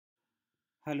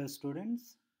Hello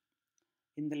students.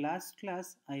 In the last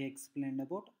class I explained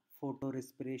about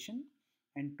photorespiration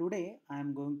and today I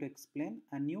am going to explain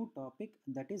a new topic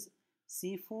that is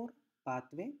C4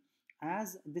 pathway.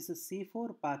 As this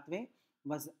C4 pathway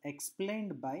was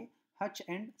explained by Hutch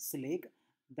and Slake,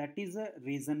 that is a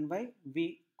reason why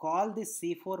we call this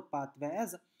C4 pathway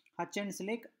as Hutch and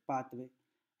Slake pathway.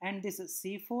 And this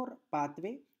C4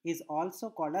 pathway is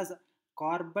also called as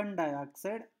carbon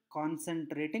dioxide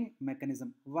concentrating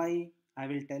mechanism. Why? I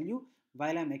will tell you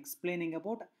while I am explaining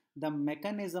about the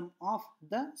mechanism of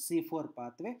the C4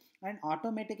 pathway, and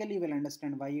automatically you will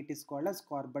understand why it is called as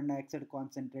carbon dioxide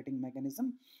concentrating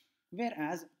mechanism.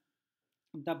 Whereas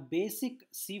the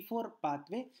basic C4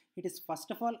 pathway, it is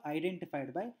first of all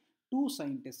identified by two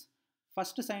scientists.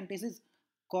 First scientist is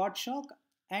Kortschok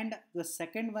and the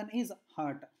second one is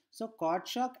Hart. So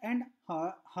Kortschok and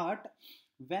Hart,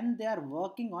 when they are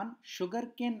working on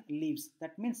sugarcane leaves,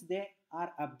 that means they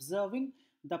are observing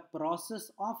the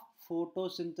process of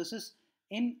photosynthesis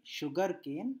in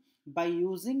sugarcane by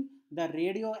using the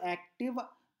radioactive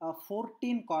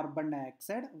 14 carbon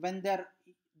dioxide. When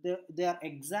they are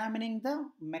examining the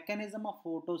mechanism of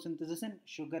photosynthesis in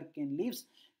sugarcane leaves,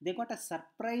 they got a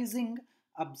surprising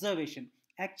observation.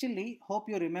 Actually, hope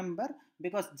you remember,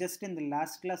 because just in the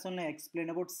last class only I explained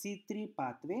about C3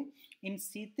 pathway. In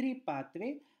C3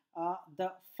 pathway,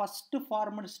 the first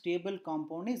formed stable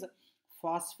compound is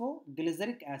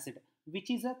phosphoglyceric acid, which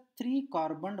is a 3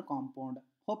 carbon compound.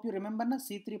 Hope you remember na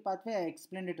C3 pathway, I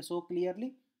explained it so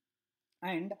clearly.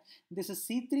 And this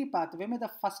C3 pathway में the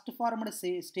first formed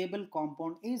stable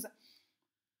compound is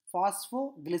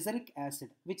phosphoglyceric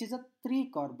acid, which is a 3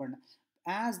 carbon.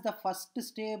 As the first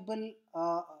stable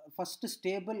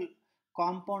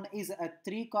compound is a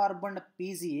 3 carbon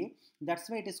PCA, that's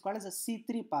why it is called as a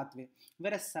C3 pathway.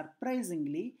 Whereas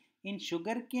surprisingly in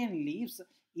sugarcane leaves,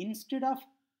 instead of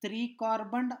 3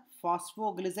 carbon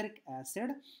phosphoglyceric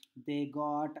acid, they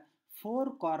got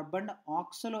 4 carbon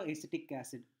oxaloacetic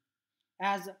acid.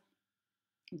 As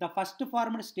the first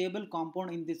formed stable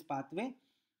compound in this pathway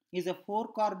is a 4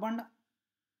 carbon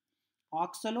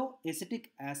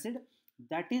oxaloacetic acid.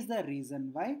 That is the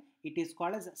reason why it is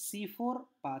called as C4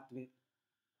 pathway.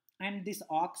 And this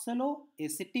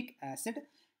oxaloacetic acid,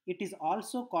 it is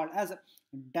also called as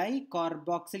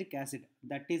dicarboxylic acid.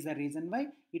 That is the reason why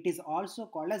it is also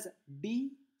called as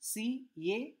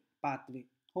DCA pathway.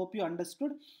 Hope you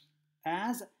understood.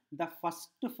 As the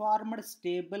first formed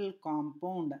stable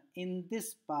compound in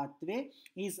this pathway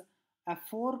is a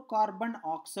 4 carbon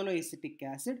oxaloacetic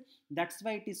acid, that's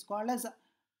why it is called as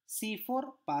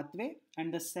C4 pathway.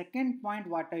 And the second point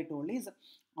what I told is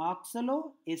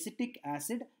oxaloacetic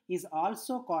acid is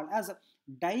also called as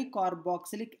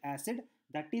dicarboxylic acid.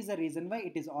 That is the reason why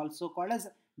it is also called as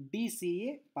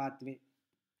DCA pathway.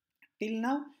 Till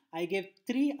now I gave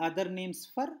 3 other names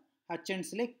for Hutch and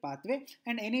Slake pathway,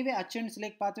 and anyway Hutch and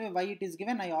Slake pathway, why it is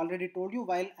given I already told you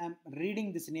while I am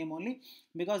reading this name only,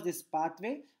 because this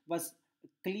pathway was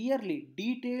clearly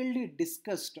detailedly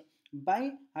discussed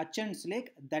by Hutch and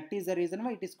Slake. That is the reason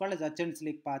why it is called as Hutch and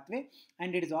Slake pathway,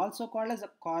 and it is also called as a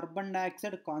carbon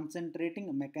dioxide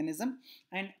concentrating mechanism,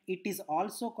 and it is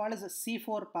also called as a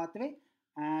C4 pathway,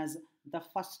 as the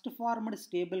first formed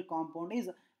stable compound is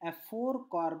a 4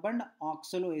 carbon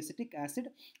oxaloacetic acid,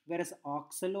 whereas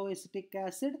oxaloacetic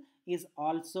acid is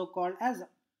also called as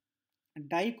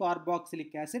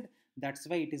dicarboxylic acid. That's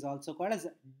why it is also called as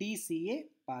DCA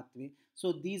pathway.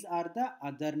 So these are the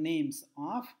other names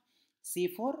of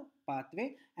C4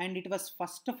 pathway, and it was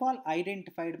first of all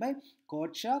identified by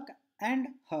Kortschok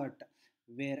and Hurt,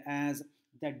 whereas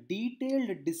the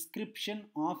detailed description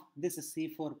of this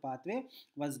C4 pathway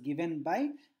was given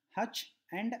by Hutch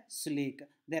and Slake.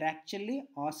 They're actually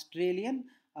Australian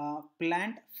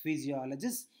plant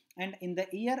physiologists, and in the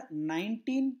year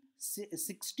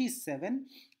 1967,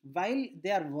 while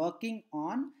they are working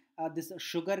on this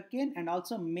sugarcane and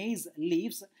also maize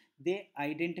leaves, they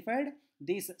identified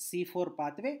this C4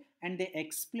 pathway and they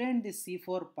explained this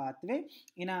C4 pathway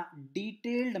in a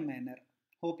detailed manner.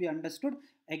 Hope you understood.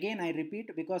 Again I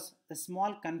repeat, because a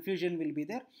small confusion will be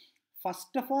there.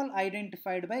 First of all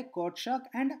identified by Kortschok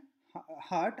and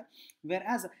Hart,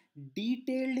 whereas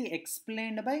detailedly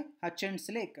explained by Hutch and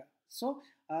Slake. So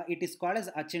it is called as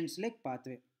Hutch and Slake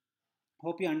pathway.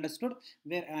 Hope you understood.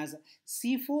 Whereas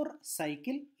C4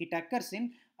 cycle, it occurs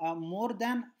in more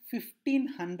than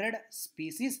 1500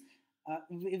 species,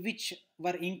 which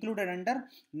were included under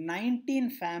 19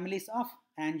 families of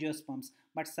angiosperms.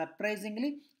 But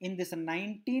surprisingly, in this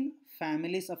 19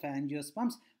 families of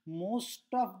angiosperms, most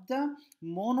of the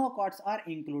monocots are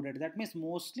included. That means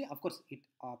mostly, of course, it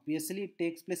obviously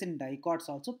takes place in dicots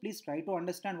also. Please try to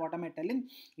understand what am I telling.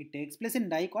 It takes place in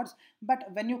dicots, but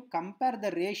when you compare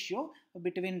the ratio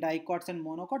between dicots and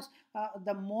monocots,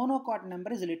 the monocot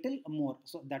number is a little more.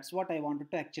 So that's what I wanted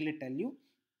to actually tell you.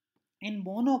 In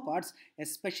monocots,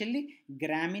 especially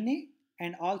graminae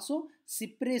and also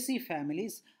Cyperaceae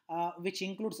families, which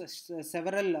includes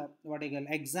several what I call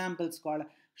examples called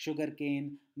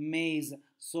sugarcane, maize,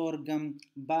 sorghum,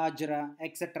 bajra,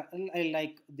 etc.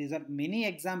 Like these are many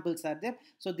examples are there.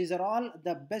 So these are all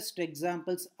the best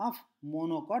examples of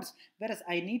monocots. Whereas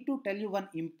I need to tell you one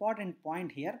important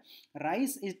point here.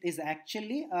 Rice is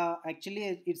actually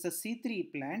it's a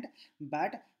C3 plant,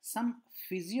 but some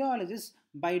physiologists,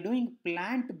 by doing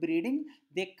plant breeding,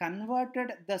 they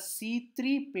converted the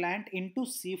C3 plant into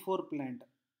C4 plant.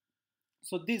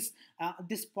 So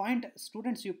this point,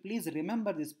 students, you please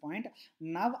remember this point.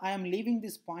 Now I am leaving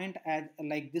this point as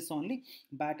like this only,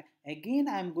 but again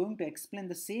I am going to explain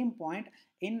the same point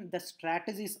in the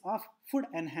strategies of food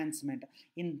enhancement.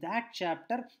 In that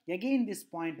chapter again this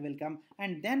point will come,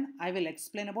 and then I will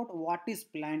explain about what is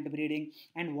plant breeding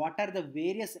and what are the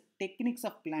various techniques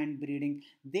of plant breeding.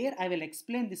 There I will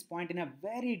explain this point in a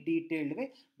very detailed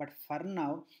way, but for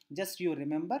now just you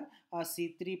remember a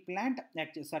C3 plant,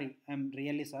 actually, sorry, I'm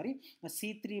really sorry, a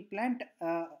C3 plant,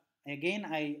 again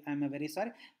I am very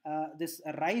sorry, this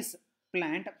rice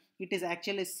plant, it is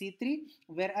actually C3,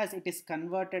 whereas it is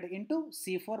converted into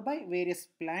C4 by various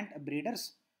plant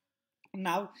breeders.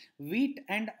 Now wheat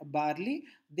and barley,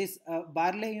 this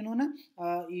barley, you know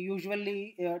na,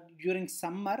 usually during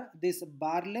summer this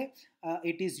barley,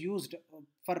 it is used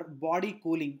for body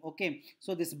cooling. Okay,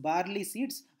 so this barley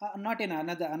seeds, not in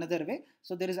another way,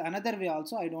 so there is another way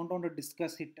also, I don't want to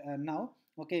discuss it now,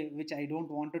 okay, which I don't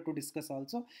wanted to discuss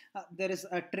also. There is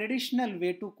a traditional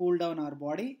way to cool down our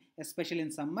body, especially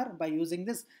in summer, by using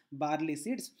this barley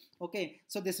seeds. Okay,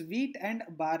 so this wheat and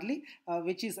barley,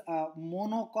 which is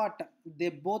monocot, they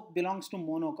both belongs to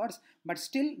monocots, but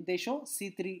still they show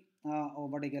C3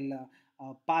 what I call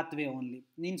pathway only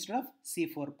instead of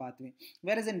C4 pathway.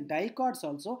 Whereas in dicots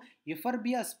also,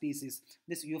 Euphorbia species,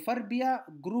 this Euphorbia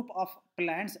group of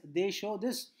plants, they show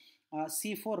this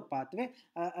C4 pathway,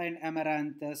 and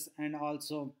amaranthus and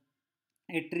also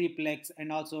Atriplex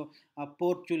and also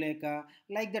Portulaca,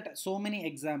 like that. So many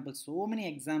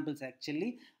examples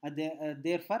actually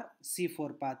there for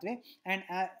C4 pathway. And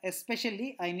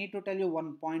especially I need to tell you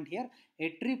one point here.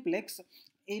 Atriplex,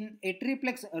 in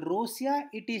Atriplex rosea,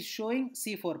 it is showing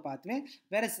C4 pathway,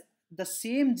 whereas the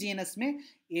same genus may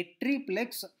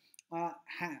Atriplex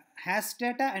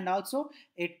hastata and also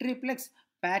Atriplex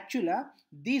patula,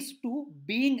 these two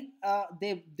being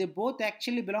they both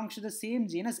actually belongs to the same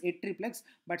genus Atriplex,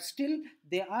 but still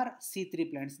they are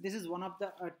C3 plants. This is one of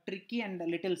the tricky and a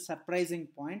little surprising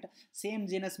point. Same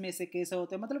genus में से कैसे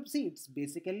होते हैं, मतलब see, it's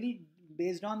basically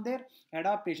based on their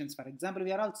adaptations. For example,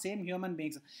 we are all same human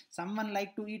beings. Someone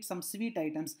like to eat some sweet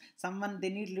items, someone they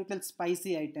need little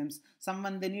spicy items,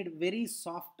 someone they need very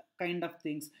soft kind of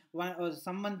things,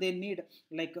 someone they need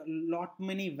like lot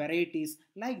many varieties,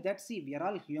 like that. See, we are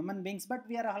all human beings, but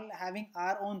we are all having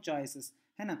our own choices,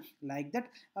 है ना, like that.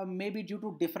 Maybe due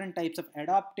to different types of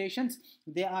adaptations,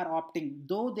 they are opting,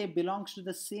 though they belongs to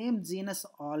the same genus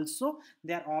also,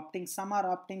 they are opting, some are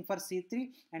opting for C3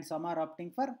 and some are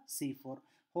opting for C4.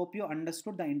 Hope you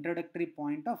understood the introductory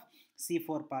point of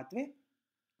C4 pathway.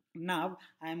 Now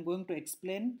I am going to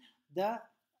explain the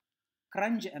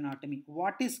crunch anatomy.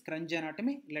 What is crunch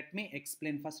anatomy? Let me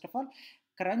explain. First of all,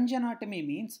 crunch anatomy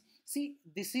means, see,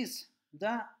 this is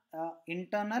the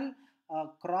internal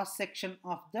cross section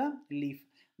of the leaf.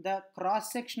 The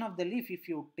cross section of the leaf, if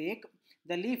you take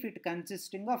the leaf, it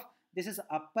consisting of, this is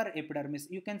upper epidermis.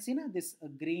 You can see now this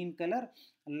green color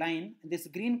line. This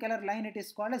green color line, it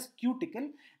is called as cuticle,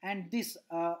 and this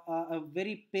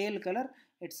very pale color,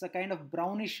 it's a kind of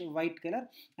brownish white color,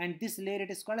 and this layer,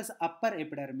 it is called as upper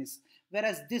epidermis.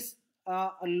 Whereas this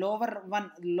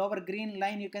lower green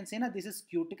line, you can see now this is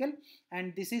cuticle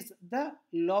and this is the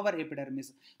lower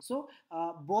epidermis. So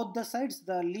both the sides,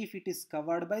 the leaf, it is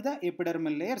covered by the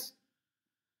epidermal layers,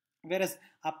 whereas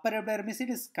upper epidermis, it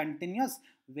is continuous,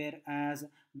 whereas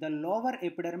the lower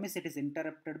epidermis, it is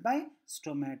interrupted by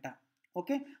stomata.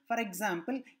 Okay, for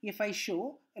example, if I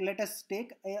show, let us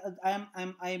take I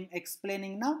am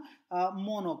explaining now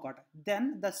monocot,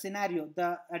 then the scenario,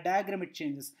 the diagram, it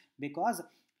changes, because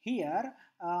here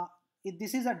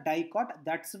this is a dicot,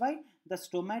 that's why the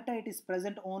stomata, it is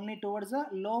present only towards the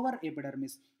lower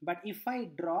epidermis. But if I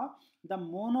draw the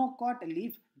monocot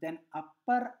leaf, then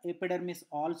upper epidermis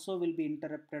also will be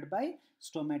interrupted by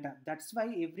stomata. That's why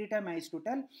every time I used to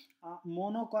tell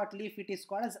monocot leaf, it is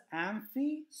called as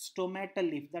amphistomatal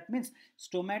leaf. That means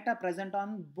stomata present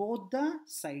on both the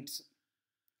sides.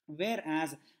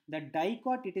 Whereas the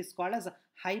dicot, it is called as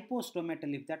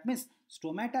hypostomatal leaf. That means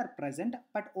stomata are present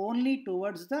but only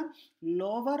towards the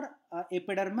lower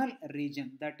epidermal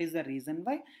region. That is the reason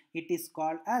why it is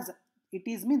called as, it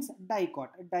is means dicot.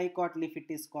 Dicot leaf, it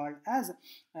is called as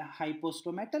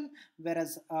hypostomatal,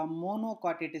 whereas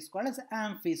monocot, it is called as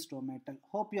amphistomatal.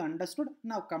 Hope you understood.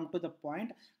 Now come to the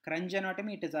point. Crunch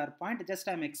anatomy, it is our point. Just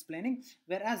I am explaining.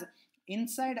 Whereas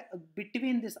inside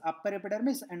between this upper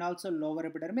epidermis and also lower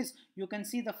epidermis, you can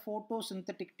see the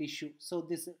photosynthetic tissue. So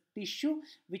this tissue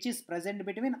which is present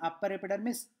between upper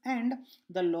epidermis and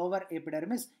the lower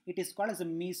epidermis, it is called as a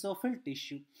mesophyll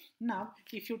tissue. Now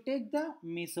if you take the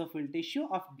mesophyll tissue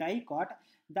of dicot,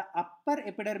 the upper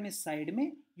epidermis side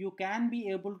mein you can be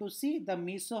able to see the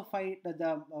mesophyte,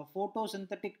 the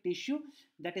photosynthetic tissue,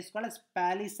 that is called as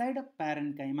palisade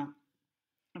parenchyma.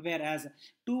 Whereas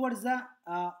towards the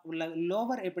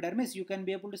lower epidermis, you can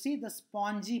be able to see the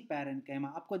spongy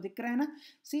parenchyma. आपको दिख रहा है ना?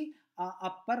 See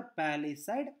upper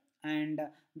palisade and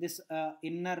this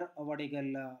inner what you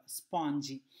call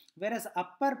spongy. Whereas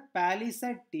upper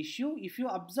palisade tissue, if you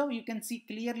observe, you can see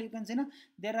clearly. You can see na,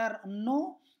 there are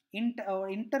no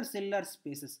intercellular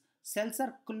spaces. Cells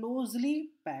are closely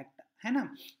packed, है ना?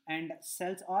 And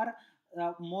cells are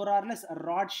more or less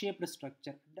rod shaped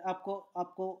structure.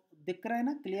 आपको दिख रहा है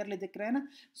ना, clearly दिख रहा है ना?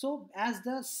 So as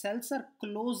the cells are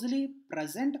closely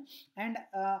present and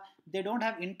they don't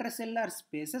have intercellular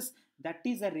spaces, that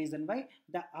is the reason why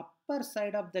the upper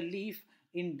side of the leaf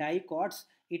in dicots,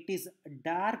 it is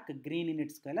dark green in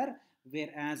its color,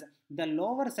 whereas the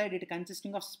lower side, it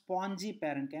consisting of spongy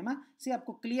parenchyma. See,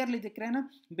 आपको clearly दिख रहा है ना,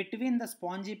 between the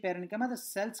spongy parenchyma, the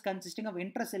cells consisting of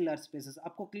intracellular spaces.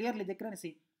 आपको clearly दिख रहा है ना,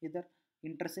 see इधर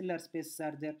intercellular spaces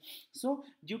are there. So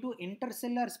due to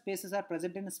intercellular spaces are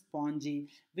present in spongy,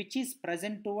 which is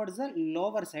present towards the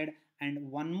lower side.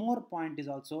 And one more point is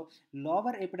also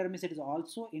lower epidermis, it is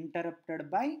also interrupted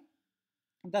by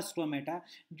the stomata.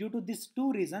 Due to these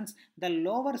two reasons, the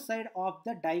lower side of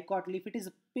the dicot leaf, it is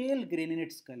pale green in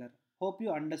its color. Hope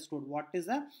you understood what is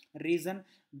the reason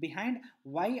behind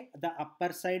why the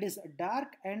upper side is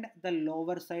dark and the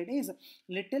lower side is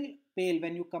little pale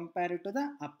when you compare it to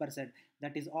the upper side.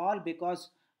 That is all because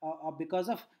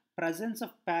of presence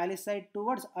of palisade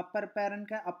towards upper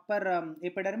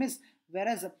epidermis,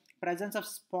 whereas presence of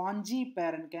spongy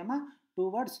parenchyma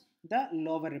towards the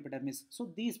lower epidermis.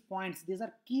 So these points, these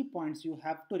are key points. You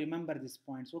have to remember these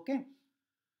points. Okay.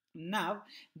 Now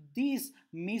these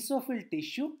mesophyll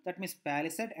tissue, that means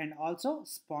palisade and also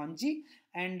spongy,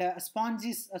 and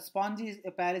spongy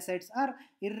palisades are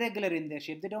irregular in their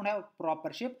shape. They don't have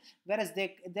proper shape, whereas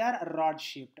they are rod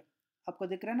shaped. आपको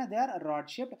दिख रहा है ना, they are rod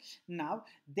shaped. Now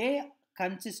they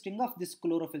consisting of this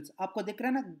chlorophylls. आपको दिख रहा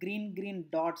है ना, green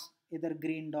dots, either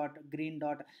green dot,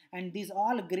 and these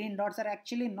all green dots are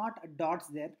actually not dots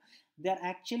there. They are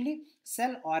actually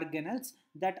cell organelles.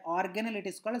 That organelle, it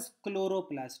is called as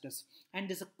chloroplastus, and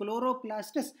this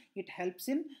chloroplastus, it helps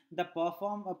in the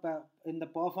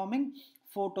performing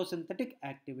photosynthetic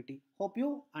activity. Hope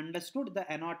you understood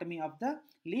the anatomy of the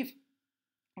leaf.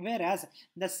 Whereas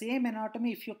the same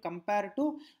anatomy, if you compare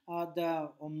to the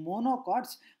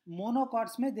monocots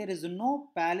में there is no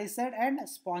palisade and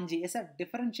spongy. ऐसा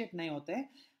differentiate नहीं होते हैं.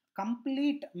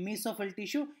 Complete mesophyll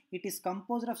tissue, it is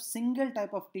composed of single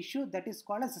type of tissue, that is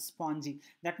called as spongy.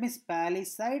 That means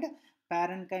palisade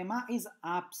parenchyma is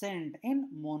absent in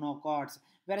monocots,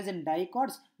 whereas in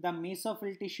dicots the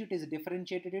mesophyll tissue is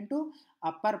differentiated into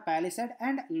upper palisade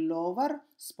and lower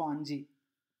spongy.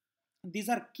 These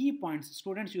are key points,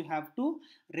 students. You have to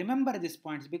remember these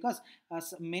points because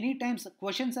many times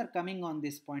questions are coming on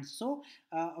these points. So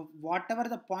whatever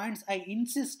the points I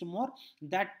insist more,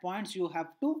 that points you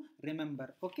have to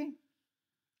remember. Okay.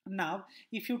 Now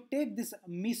if you take this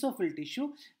mesophyll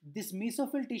tissue, they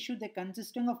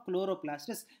consisting of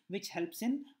chloroplastus, which helps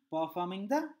in performing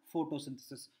the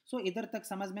photosynthesis. So idhar tak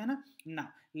samajh mein hai na? Now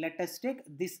let us take,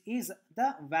 this is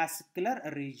the vascular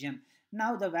region.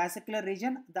 Now the vascular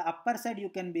region, the upper side you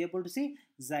can be able to see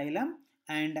xylem,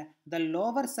 and the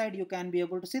lower side you can be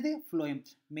able to see the phloem.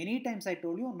 Many times I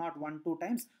told you, not 1-2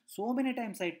 times, so many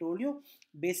times I told you,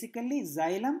 basically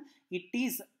xylem, it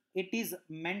is it is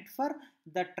meant for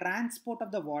the transport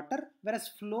of the water,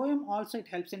 whereas phloem also it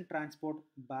helps in transport,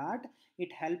 but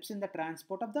it helps in the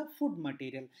transport of the food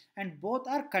material, and both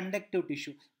are conductive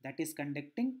tissue, that is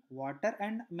conducting water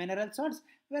and mineral salts,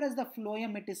 whereas the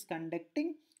phloem it is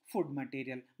conducting food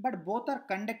material, but both are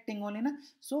conducting only na?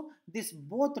 So this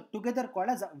both together called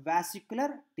as vascular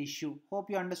tissue. Hope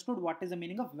you understood what is the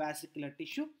meaning of vascular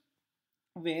tissue,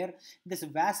 where this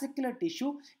vascular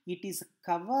tissue it is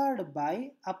covered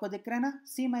by, आपको दिख रहा है ना,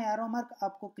 see my arrow mark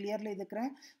आपको clearly दिख रहा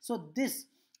है, so this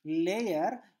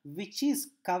layer which is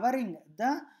covering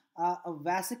the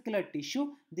vascular tissue,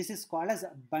 this is called as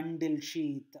bundle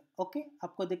sheath. Okay,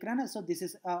 आपको दिख रहा है ना, so this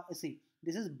is see,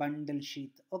 this is bundle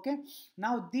sheath. Okay,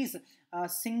 now this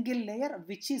single layer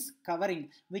which is covering,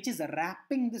 which is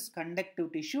wrapping this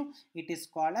conductive tissue, it is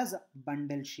called as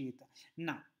bundle sheath.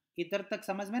 Now इधर तक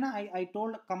समझ में ना, I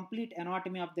told complete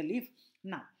anatomy of the leaf.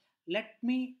 Now let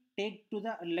me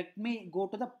go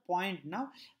to the point now,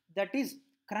 that is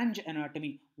crunch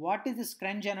anatomy. What is this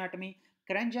crunch anatomy?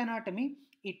 Crunch anatomy,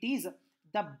 it is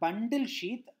the bundle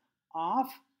sheath of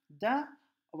the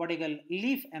what you call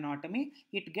leaf anatomy.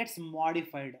 It gets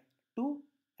modified to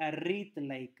a wreath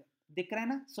like, दिख रहा है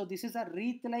ना, so this is a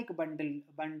wreath like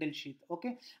bundle sheath.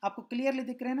 Okay, आपको clearly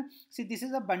दिख रहा है ना, see this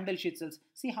is a bundle sheath cells,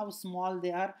 see how small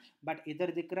they are, but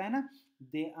इधर दिख रहा है ना,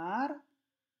 they are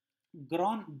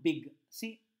grown big,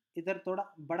 see इधर थोड़ा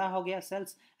बड़ा हो गया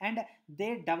cells, and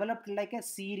they developed like a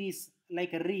series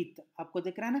like a wreath. आपको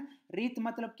दिख रहा है ना, wreath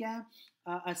मतलब क्या है,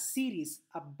 a series,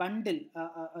 a bundle,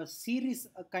 a series,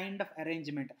 a kind of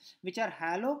arrangement which are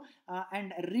hollow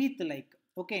and wreath like.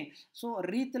 Okay, so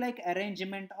wreath like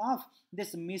arrangement of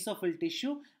this mesophyll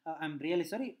tissue, I'm really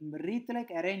sorry, wreath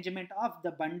like arrangement of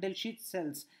the bundle sheath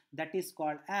cells, that is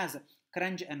called as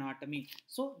crunch anatomy.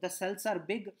 So the cells are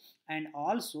big, and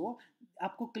also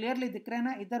आपको clearly दिख रहा है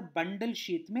ना, इधर bundle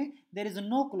sheath में there is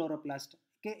no chloroplast.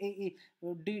 Okay,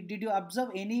 did you observe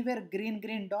anywhere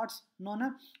green dots? No,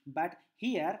 no. But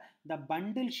here the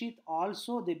bundle sheath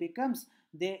also they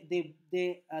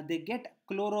get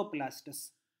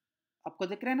chloroplasts. आपको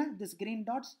दिख रहा है ना, this green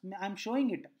dots, I am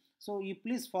showing it, so you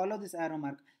please follow this arrow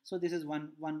mark. So this is one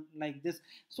like this.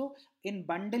 So in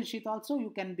bundle sheath also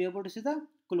you can be able to see the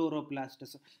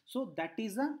chloroplasts. So that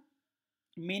is the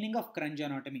meaning of crunch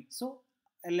anatomy. So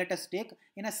let us take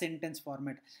in a sentence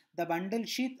format. The bundle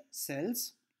sheath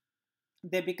cells,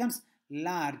 they becomes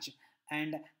large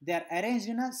and they are arranged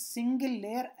in a single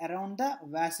layer around the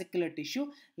vascular tissue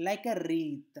like a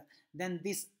wreath. Then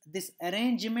this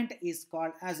arrangement is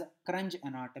called as crunch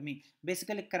anatomy.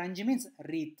 Basically crunch means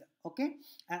wreath. Okay,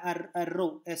 a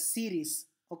row, a series.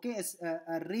 Okay,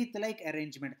 a wreath like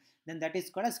arrangement, then that is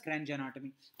called as crunch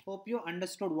anatomy. Hope you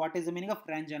understood what is the meaning of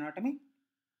crunch anatomy.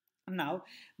 Now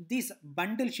these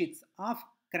bundle sheets of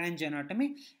crunch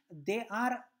anatomy, they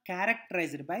are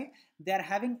characterized by they are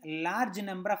having large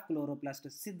number of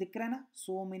chloroplasts. See दिख रहा है ना,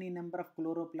 so many number of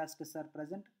chloroplasts are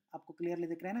present, आपको clearly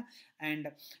दिख रहा है ना,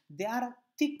 and they are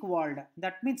thick walled.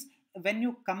 That means when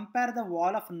you compare the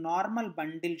wall of normal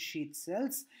bundle sheath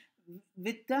cells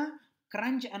with the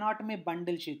crunch anatomy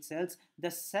bundle sheath cells,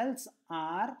 the cells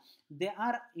are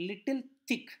little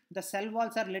thick, the cell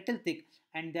walls are little thick,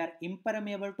 and they are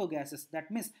impermeable to gases. That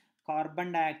means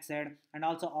carbon dioxide and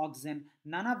also oxygen,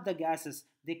 none of the gases,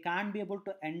 they can't be able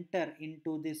to enter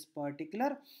into this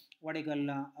particular what you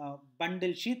call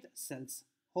bundle sheath cells.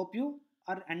 Hope you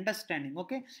are understanding.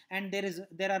 Okay, and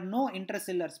there are no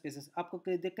intercellular spaces. आपको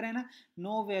दिख रहा है ना,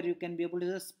 nowhere you can be able to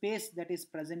see the space that is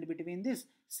present between these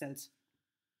cells.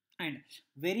 And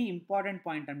very important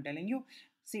point I'm telling you,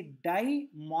 see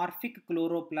dimorphic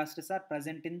chloroplasts are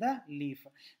present in the leaf.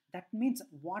 That means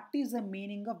what is the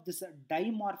meaning of this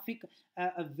dimorphic,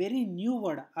 a very new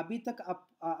word. Abhi tak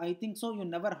I think so you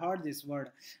never heard this word.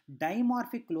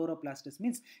 Dimorphic chloroplasts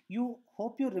means, you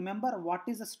hope you remember what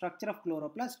is the structure of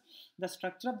chloroplast. The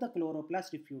structure of the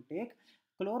chloroplast, if you take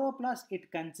chloroplast, it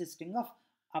consisting of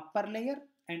upper layer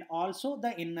and also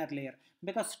the inner layer.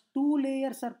 Because two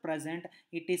layers are present,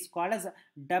 it is called as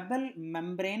double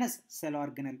membranous cell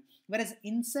organelle. Whereas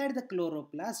inside the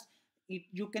chloroplast,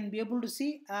 you can be able to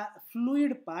see a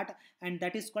fluid part, and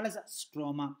that is called as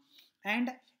stroma.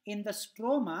 And in the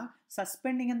stroma,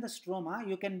 suspending in the stroma,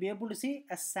 you can be able to see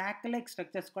a sac-like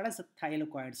structures called as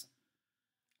thylakoids.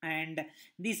 And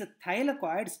these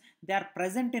thylakoids, they are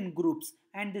present in groups,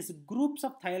 and these groups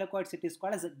of thylakoids, it is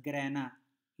called as grana.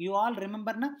 You all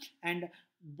remember na? And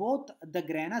both the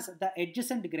granas, the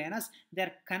adjacent granas, they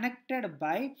are connected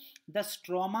by the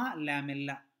stroma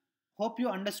lamella. Hope you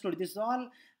understood. This is all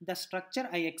the structure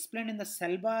I explained in the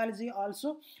cell biology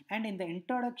also, and in the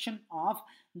introduction of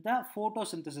the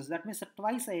photosynthesis. That means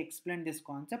twice I explained this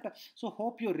concept. So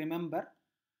hope you remember.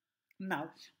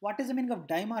 Now, what is the meaning of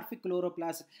dimorphic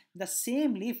chloroplast? The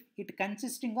same leaf, it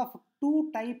consisting of two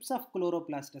types of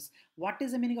chloroplastus. What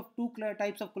is the meaning of two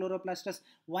types of chloroplastus?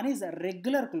 One is a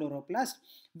regular chloroplast,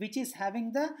 which is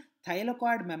having the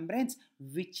thylakoid membranes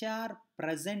which are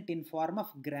present in form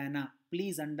of grana.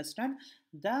 Please understand,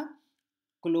 the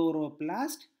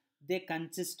chloroplast, they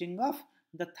consisting of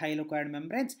the thylakoid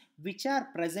membranes which are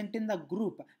present in the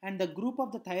group, and the group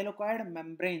of the thylakoid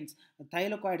membranes,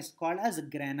 thylakoid is called as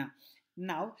grana.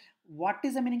 Now, what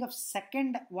is the meaning of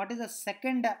second? What is the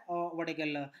second what I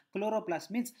call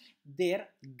chloroplast? Means their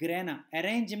grana,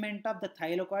 arrangement of the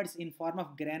thylakoids in form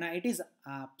of grana, it is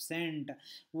absent.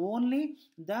 Only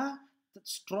the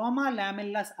stroma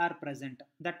lamellus are present.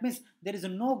 That means there is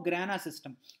no grana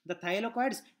system. The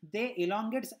thylakoids, they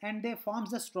elongates and they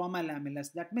forms the stroma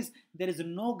lamellus. That means there is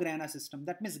no grana system.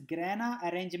 That means grana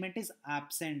arrangement is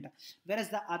absent. Whereas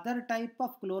the other type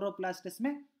of chloroplast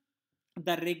may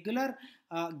the regular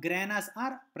granas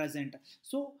are present.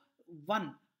 So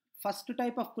one first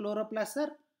type of chloroplast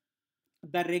are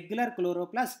the regular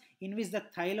chloroplast, in which the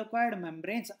thylakoid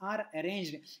membranes are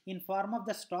arranged in form of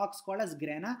the stalks called as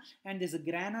grana, and these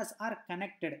granas are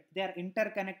connected, they are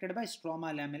interconnected by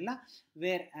stroma lamella.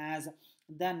 Whereas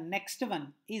the next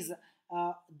one is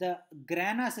the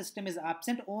grana system is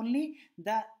absent, only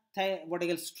the what I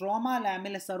call stroma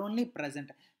lamellus are only present.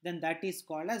 Then that is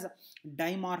called as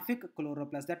dimorphic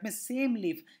chloroplast. That means same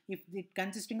leaf, if it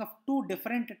consisting of two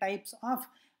different types of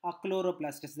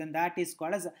chloroplastus, then that is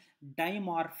called as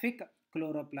dimorphic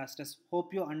chloroplastus.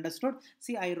 Hope you understood.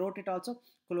 See, I wrote it also.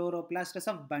 Chloroplastus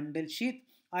of bundle sheath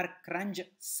or crunch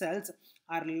cells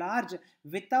are large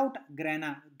without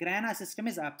grana. Grana system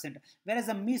is absent. Whereas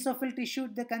the mesophyll tissue,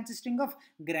 they consisting of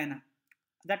grana.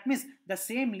 That means the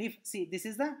same leaf. See, this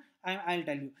is the, I'll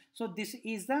tell you. So this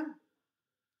is the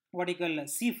what you call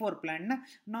C4 plant.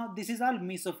 Now this is all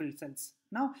mesophyll cells.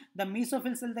 Now the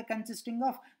mesophyll cell, they consisting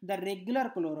of the regular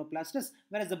chloroplastus,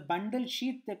 whereas the bundle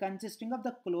sheath, they consisting of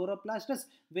the chloroplastus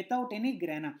without any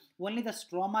grana, only the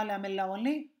stroma lamella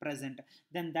only present.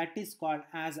 Then that is called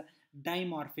as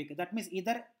dimorphic. That means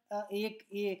either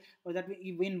or that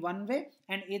in one way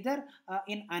and either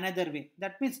in another way.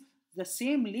 That means the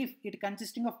same leaf, it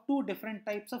consisting of two different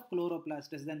types of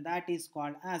chloroplastus, then that is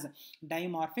called as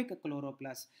dimorphic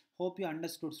chloroplast. Hope you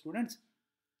understood, students.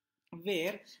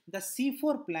 Where the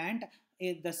C4 plant,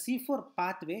 the C4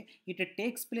 pathway, it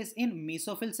takes place in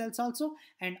mesophyll cells also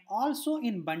and also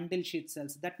in bundle sheath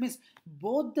cells. That means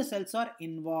both the cells are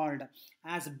involved.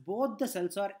 As both the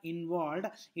cells are involved,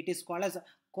 it is called as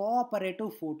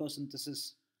cooperative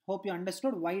photosynthesis. Hope you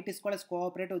understood why it is called as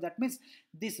cooperative. That means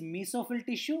this mesophyll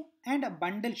tissue and a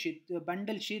bundle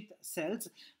sheath cells,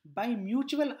 by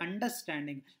mutual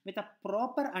understanding, with a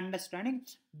proper understanding,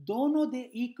 dono they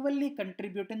equally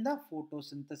contribute in the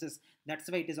photosynthesis. That's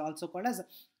why it is also called as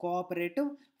cooperative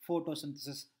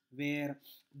photosynthesis. Where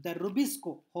the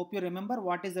rubisco, hope you remember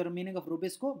what is the meaning of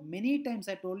rubisco. Many times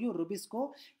I told you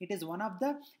rubisco, it is one of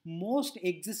the most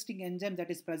existing enzyme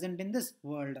that is present in this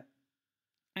world.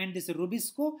 And this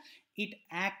rubisco, it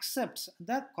accepts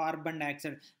the carbon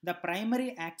dioxide. The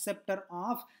primary acceptor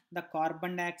of the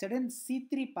carbon dioxide in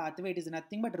C3 pathway, it is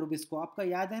nothing but rubisco. Aapka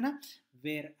yaad hai na?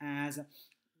 Whereas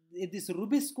this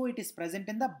rubisco, it is present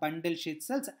in the bundle sheath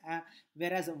cells,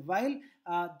 whereas while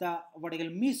the what I call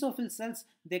mesophyll cells,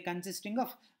 they consisting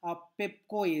of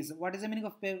pepcoase. What is the meaning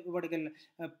of what I call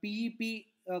PEP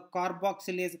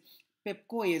carboxylase?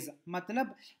 Pepcoase matlab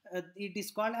it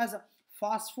is called as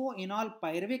phosphoenol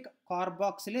pyruvic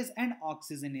carboxylase and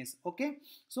oxygenase. Okay,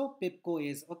 so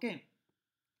pepcoase. Okay,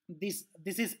 this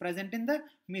is present in the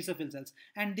mesophyll cells,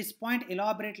 and this point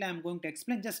elaborately I am going to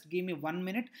explain. Just give me 1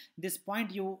 minute. This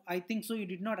point, you, I think so you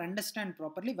did not understand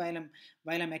properly while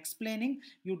I'm explaining.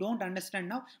 You don't understand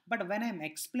now, but when I'm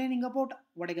explaining about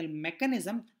what I call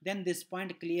mechanism, then this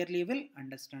point clearly will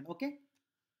understand. Okay,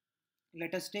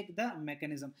 let us take the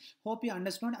mechanism. Hope you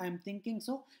understood. I am thinking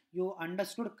so you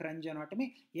understood crunch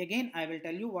anatomy. Again, I will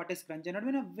tell you what is crunch anatomy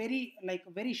in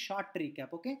a very short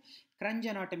recap. Okay, crunch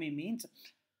anatomy means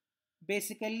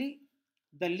basically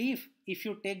the leaf, if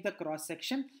you take the cross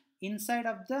section, inside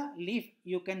of the leaf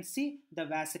you can see the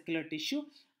vesicular tissue.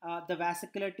 The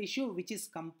vesicular tissue which is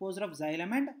composed of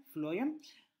xylem and phloem,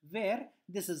 where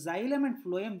this xylem and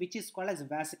phloem, which is called as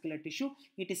vesicular tissue,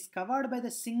 it is covered by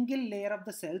the single layer of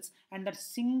the cells, and that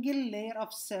single layer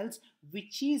of cells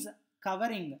which is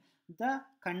covering the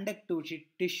conductive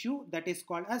tissue, that is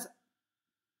called as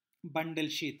bundle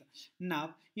sheath.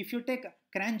 Now, if you take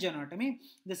cranch anatomy,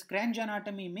 this cranch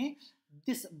anatomy may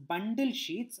this bundle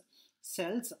sheaths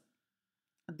cells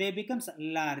they becomes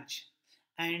large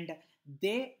and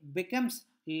they becomes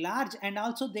large and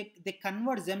also they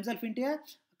convert themselves into a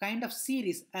kind of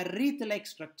series, a wreath like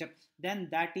structure. Then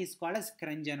that is called as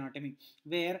cranch anatomy,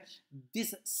 where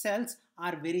these cells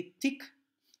are very thick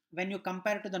when you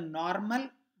compare to the normal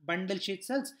bundle sheath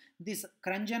cells. These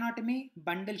cranch anatomy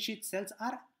bundle sheath cells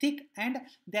are thick and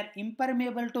they are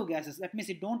impermeable to gases. That means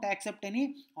it don't accept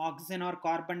any oxygen or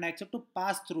carbon dioxide to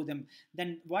pass through them.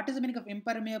 Then what is the meaning of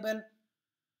impermeable?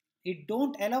 It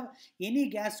don't allow any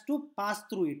gas to pass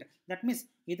through it. That means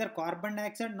either carbon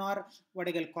dioxide nor what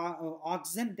I call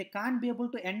oxygen, they can't be able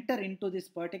to enter into this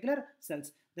particular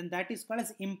cells. Then that is called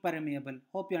as impermeable.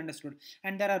 Hope you understood.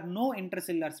 And there are no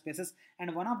intercellular spaces.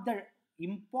 And one of the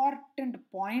important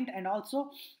point and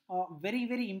also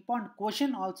very important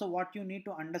question also what you need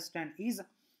to understand is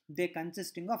they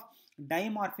consisting of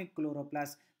dimorphic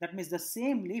chloroplast. That means the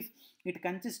same leaf, it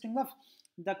consisting of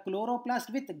the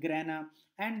chloroplast with grana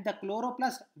and the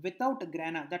chloroplast without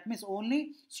grana. That means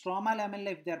only stroma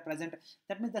lamella if they are present.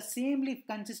 That means the same leaf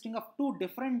consisting of two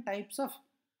different types of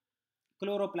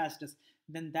chloroplasts.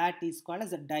 Then that is called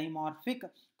as a dimorphic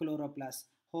chloroplast.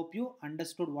 Hope you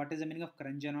understood what is the meaning of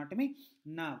cranch anatomy.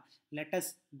 Now let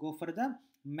us go for the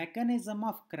mechanism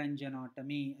of cranch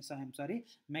anatomy. So I am sorry,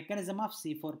 mechanism of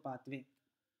C4 pathway.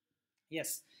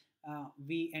 Yes,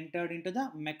 we entered into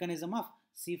the mechanism of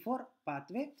C4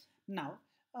 pathway. Now,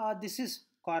 this is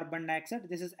carbon dioxide.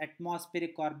 This is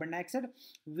atmospheric carbon dioxide,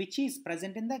 which is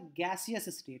present in the gaseous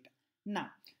state. Now,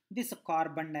 this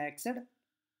carbon dioxide,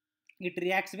 it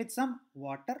reacts with some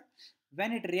water.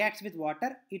 When it reacts with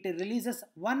water, it releases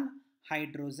one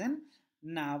hydrogen.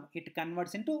 Now it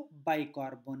converts into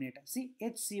bicarbonate. See,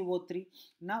 HCO3.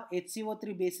 Now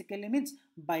HCO3 basically means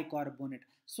bicarbonate.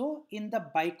 So in the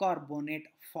bicarbonate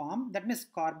form, that means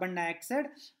carbon dioxide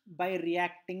by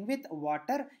reacting with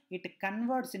water, it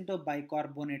converts into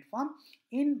bicarbonate form.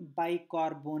 In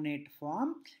bicarbonate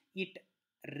form, it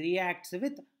reacts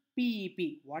with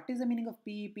PEP. What is the meaning of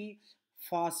PEP?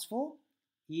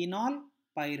 Phosphoenol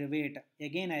pyruvate.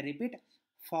 Again I repeat,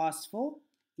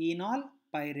 phosphoenol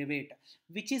pyruvate,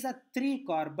 which is a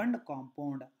 3-carbon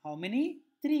compound. How many?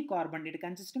 3 carbon. It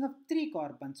consisting of 3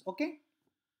 carbons. Okay.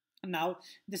 Now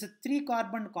this is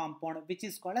 3-carbon compound which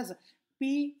is called as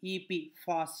PEP,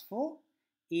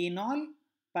 phosphoenol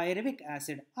pyruvic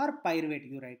acid or pyruvate.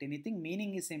 You write anything,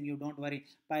 meaning is same. You don't worry.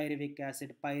 Pyruvic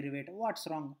acid, pyruvate. What's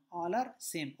wrong? All are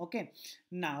same. Okay.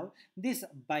 Now this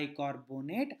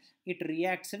bicarbonate, it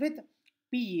reacts with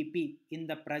PEP in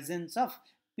the presence of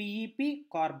PEP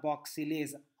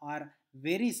carboxylase, or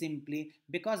very simply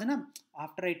because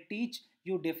after I teach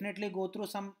you definitely go through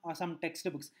some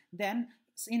textbooks. Then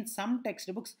in some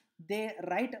textbooks they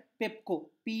write PEPCO,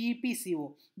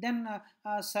 PEPCO. Then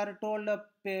sir told what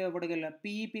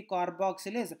PEP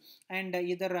carboxylase and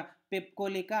either PEPCO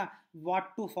lika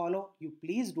what to follow. You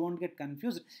please don't get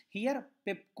confused. Here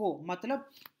PEPCO matlab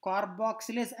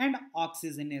carboxylase and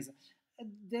oxygenase.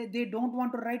 They don't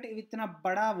want to write within a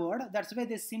bada word. That's why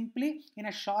they simply in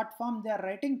a short form they are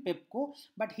writing PEPCO.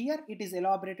 But here it is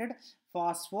elaborated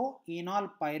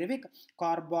phosphoenol pyruvic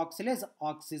carboxylase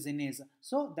oxygenase.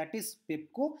 So that is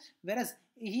PEPCO. Whereas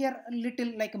here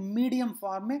little like medium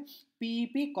form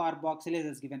PEP carboxylase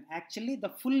is given. Actually the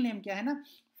full name kya hai na?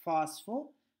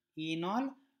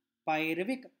 Phosphoenol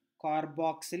pyruvic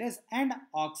carboxylase and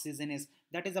oxygenase.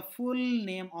 That is the full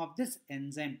name of this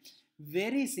enzyme.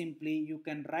 Very simply you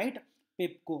can write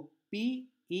PEPCO,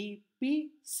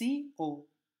 PEPCO,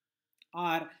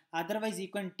 or otherwise you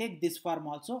can take this form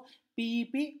also,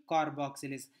 PEP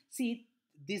carboxylase. See,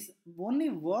 these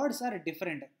only words are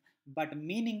different but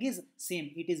meaning is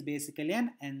same. It is basically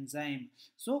an enzyme.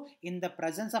 So in the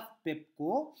presence of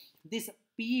PEPCO, this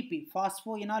PEP,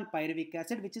 phosphoenol pyruvic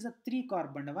acid, which is a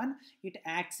 3-carbon one, it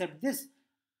accepts this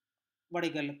what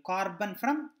you call carbon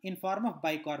from in form of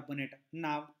bicarbonate.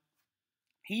 Now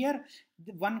here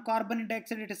one carbon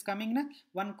dioxide it is coming na,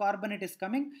 one carbon it is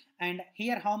coming, and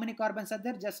here how many carbons are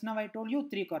there? Just now I told you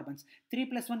 3 carbons. 3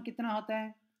 plus 1 kitna hota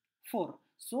hai? 4.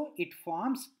 So it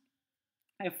forms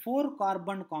a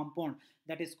 4-carbon compound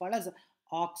that is called as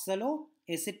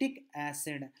oxaloacetic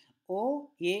acid,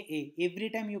 OAA. Every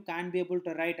time you can't be able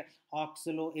to write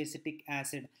oxaloacetic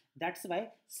acid. That's why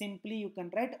simply you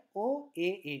can write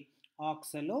OAA,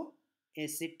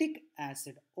 oxaloacetic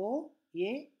acid,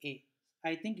 OAA.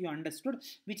 I think you understood,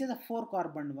 which is a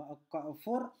 4-carbon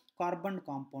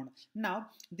compound. Now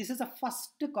this is a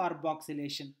first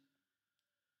carboxylation.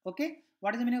 Okay,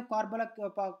 what is the meaning of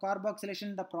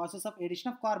carboxylation? The process of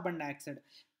addition of carbon dioxide.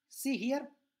 See here,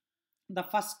 the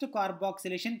first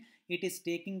carboxylation it is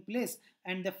taking place,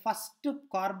 and the first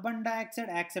carbon dioxide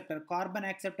acceptor, carbon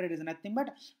acceptor is nothing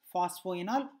but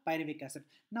phosphoenol pyruvic acid.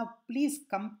 Now please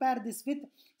compare this with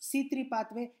C3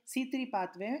 pathway. C3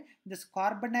 pathway, this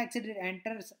carbon dioxide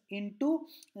enters into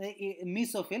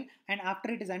mesophyll, and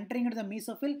after it is entering into the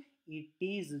mesophyll, it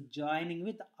is joining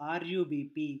with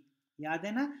RUBP.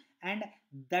 Yadena, and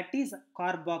that is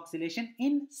carboxylation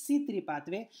in C3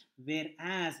 pathway,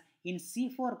 whereas in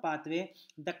C4 pathway,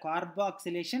 the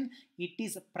carboxylation, it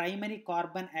is primary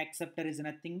carbon acceptor is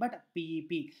nothing but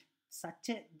PEP. Such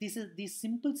a, this is these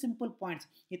simple points.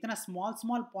 Itna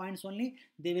small points only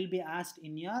they will be asked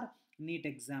in your NEET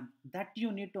exam. That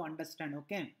you need to understand.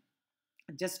 Okay,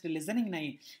 just listening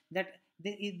nahi, that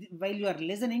while you are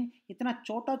listening, itna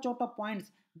chota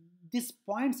points. These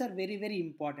points are very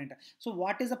important. So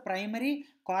what is a primary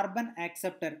carbon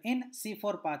acceptor in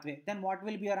C4 pathway? Then what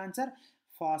will be your answer?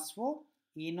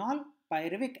 Phosphoenol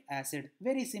pyruvic acid.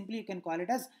 Very simply you can call it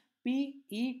as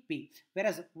PEP.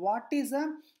 Whereas what is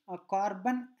a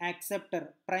carbon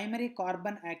acceptor, primary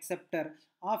carbon acceptor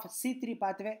of C3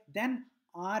 pathway? Then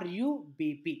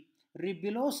RUBP,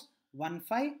 ribulose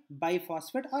 1,5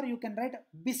 biphosphate, or you can write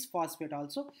bisphosphate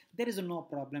also. There is no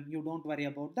problem. You don't worry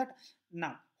about that.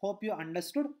 Now, hope you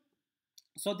understood.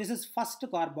 So this is first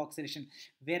carboxylation.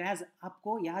 Whereas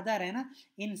आपको याद आ रहा है ना,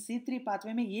 in C3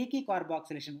 pathway में एक ही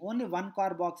carboxylation, only one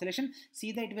carboxylation,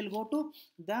 सीधा it will go to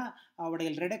the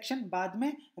reduction, बाद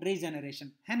में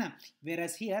regeneration, है ना.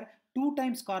 Whereas here 2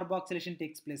 times carboxylation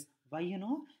takes place. Why? You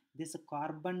know, this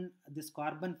carbon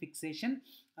fixation,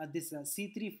 this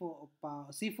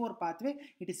C4 pathway,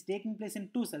 it is taking place in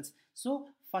 2 cells. So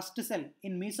first cell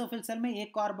in mesophyll cell में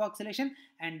एक carboxylation,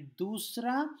 and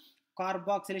दूसरा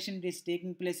carboxylation is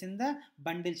taking place in the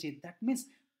bundle sheath. That means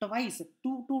twice,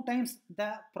 two times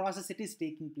the process it is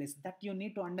taking place. That you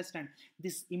need to understand.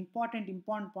 This important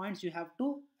points you have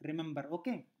to remember.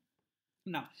 Okay.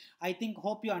 Now I think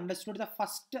hope you understood the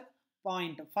first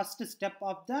point, first step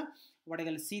of the what I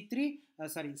call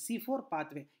C4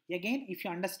 pathway. Again, if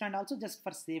you understand also, just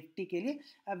for safety ke liye,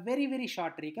 a very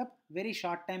short recap, very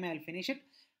short time I will finish it.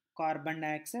 Carbon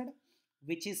dioxide,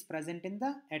 which is present in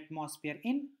the atmosphere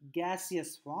in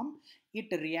gaseous form,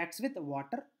 it reacts with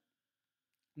water.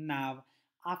 Now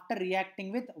after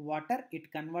reacting with water,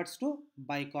 it converts to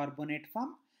bicarbonate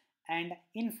form, and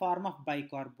in form of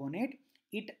bicarbonate,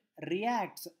 it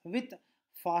reacts with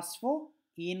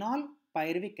phosphoenol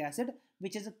pyruvic acid,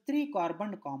 which is a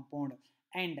 3-carbon compound,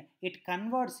 and it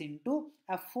converts into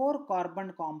a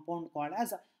 4-carbon compound called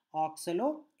as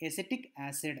oxaloacetic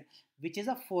acid, which is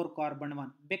a 4-carbon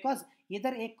one, because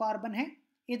इधर एक carbon है,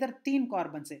 इधर 3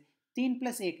 carbon से 3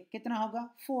 + 1 कितना होगा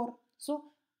 4. सो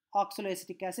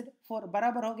ऑक्सलोएसिटिक acid 4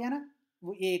 बराबर हो गया ना,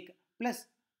 वो 1 +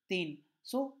 3,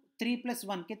 सो 3 +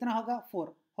 1 कितना होगा 4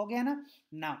 हो गया ना.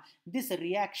 Now this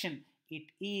reaction,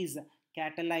 it is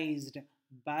catalyzed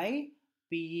by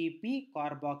PEP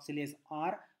carboxylase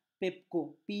or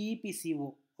PEPCO,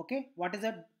 PEPCO. Okay, what is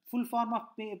the full form of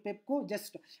PEPCO?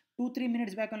 Just 2-3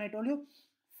 minutes back when I told you,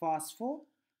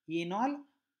 phosphoenol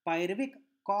pyruvic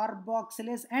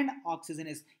carboxylase and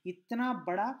oxygenase. इतना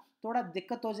बड़ा थोड़ा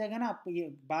दिक्कत हो जाएगा ना आप ये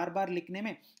बार लिखने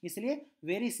में, इसलिए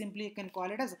very simply you can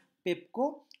call it as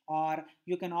PEPCO, or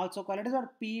you can also call it as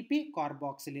PEP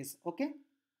carboxylase. Okay,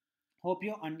 hope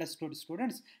you understood,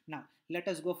 students. Now let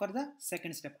us go for the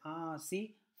second step.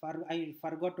 See, I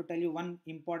forgot to tell you one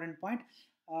important point.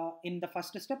 In the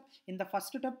first step,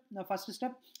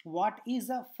 what is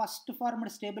the first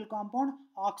formed stable compound?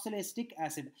 Oxaloacetic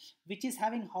acid, which is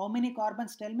having how many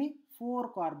carbons? Tell me. 4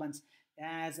 carbons.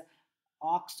 As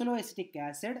oxaloacetic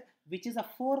acid, which is a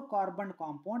 4-carbon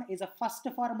compound, is a first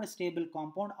formed stable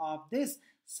compound of this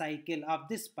cycle, of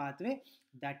this pathway.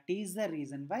 That is the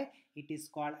reason why it is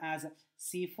called as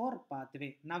C4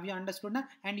 pathway. Now you understood na?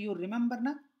 And you remember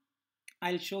na?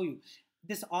 I'll show you.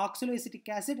 This oxaloacetic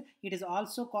acid, it is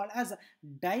also called as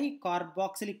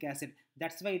dicarboxylic acid.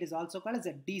 That's why it is also called as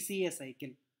a DCA cycle.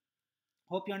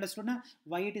 Hope you understood na?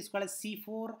 Why it is called as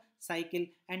C4 cycle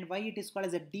and why it is called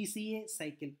as a DCA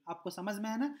cycle. Aapko samajh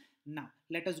mein aaya na? Now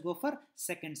let us go for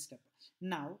second step.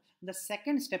 Now the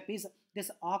second step is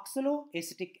this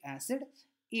oxaloacetic acid.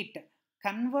 It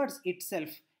converts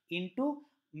itself into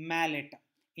malate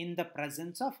in the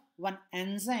presence of one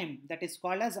enzyme that is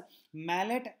called as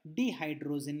malate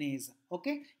dehydrogenase.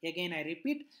 Okay, again I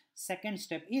repeat, second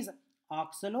step is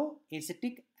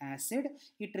oxaloacetic acid.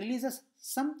 It releases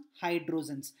some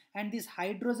hydrogens, and these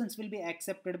hydrogens will be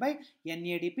accepted by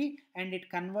NADP and it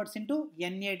converts into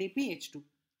NADPH2.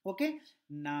 Okay,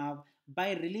 now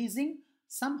by releasing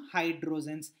some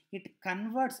hydrogens, it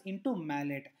converts into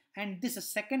malate. And this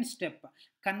second step,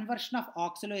 conversion of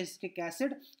oxaloacetic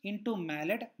acid into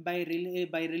malate by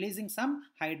releasing some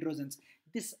hydrogens.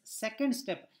 This second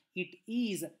step, it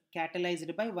is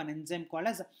catalyzed by one enzyme called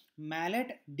as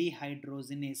malate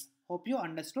dehydrogenase. Hope you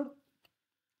understood.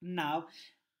 Now,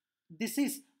 this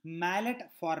is malate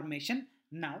formation.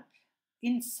 Now,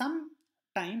 in some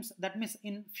times, that means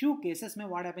in few cases,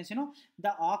 what happens,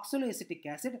 the oxaloacetic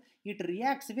acid, it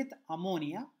reacts with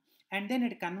ammonia and then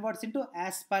it converts into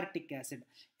aspartic acid.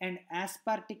 And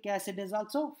aspartic acid is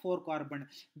also 4 carbon.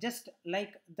 Just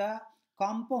like the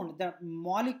compound, the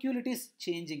molecule, it is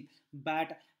changing,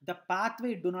 but the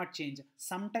pathway do not change.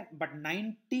 Sometimes, but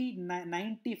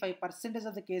 95%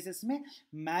 of the cases may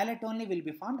malate only will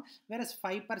be formed, whereas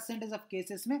 5% of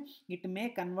cases it may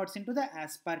converts into the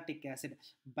aspartic acid.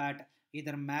 But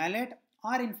either malate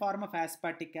or in form of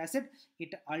aspartic acid,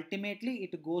 it ultimately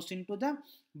it goes into the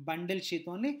bundle sheath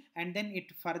only, and then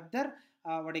it further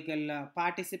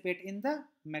participate in the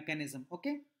mechanism.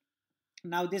 Okay.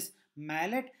 Now this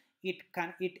malate, it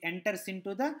enters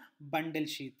into the bundle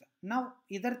sheath. Now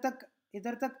idhar tak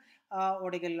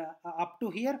up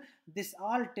to here, this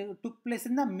all took place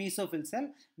in the mesophyll cell.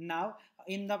 Now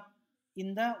in the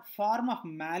form of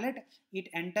malate, it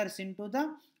enters into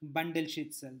the bundle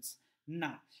sheath cells.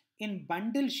 Now in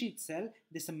bundle sheath cell,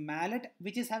 this malate,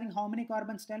 which is having how many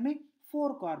carbons, tell me?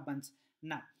 4 carbons.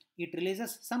 Now it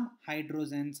releases some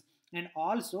hydrogens and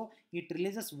also it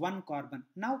releases 1 carbon.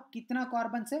 Now कितना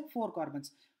carbons है? 4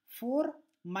 carbons. 4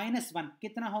 minus 1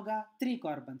 कितना होगा? 3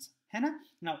 carbons, है ना?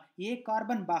 Now एक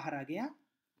carbon बाहर आ गया.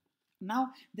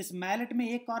 Now this malate में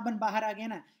एक carbon बाहर आ गया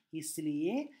ना,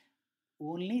 इसलिए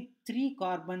only 3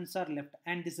 carbons are left,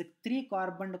 and this 3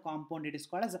 carbon compound, it is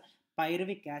called as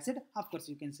pyruvic acid. Of course,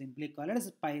 you can simply call it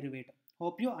as pyruvate.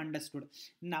 Hope you understood.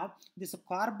 Now this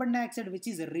carbon dioxide which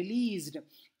is released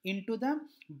into the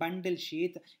bundle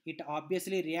sheath, it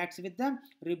obviously reacts with the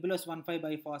ribulose 1,5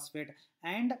 biphosphate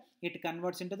and it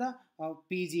converts into the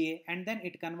PGA, and then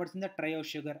it converts in the triose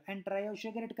sugar, and triose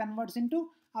sugar it converts into,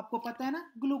 आपको पता है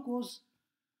ना, glucose.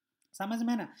 समझ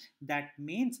में ना? That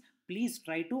means please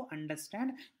try to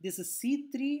understand this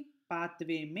C3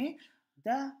 pathway में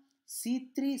the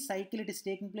C3 cycle, it is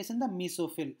taking place in the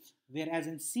mesophyll, whereas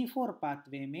in C4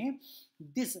 pathway mein,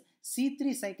 this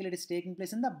C3 cycle, it is taking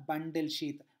place in the bundle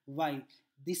sheath. Why?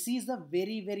 This is a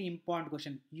very, very important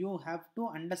question. You have to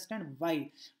understand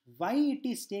why. Why it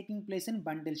is taking place in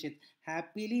bundle sheath.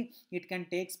 Happily, it can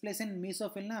take place in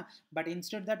mesophyll, na? But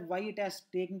instead that, why it has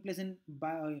taken place in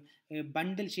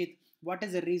bundle sheath? What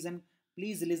is the reason?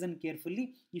 Please listen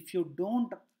carefully. If you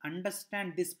don't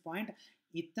understand this point,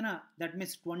 itna, that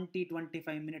means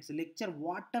 20-25 minutes lecture,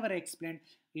 whatever I explained,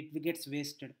 it gets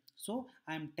wasted. So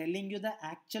I am telling you the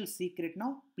actual secret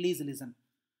now. Please listen.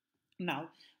 Now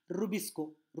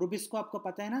Rubisco आपको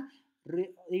पता है ना,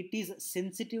 it is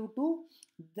sensitive to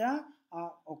the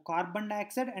carbon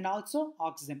dioxide and also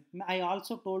oxygen. I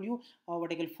also told you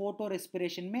what I call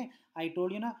photorespiration में, I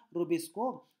told you na,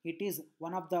 Rubisco, it is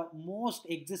one of the most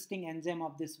existing enzyme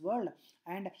of this world,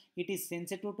 and it is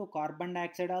sensitive to carbon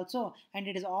dioxide also, and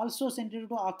it is also sensitive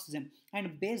to oxygen,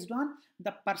 and based on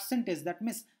the percentage, that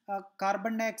means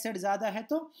carbon dioxide ज़्यादा है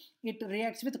तो it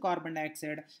reacts with carbon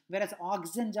dioxide, whereas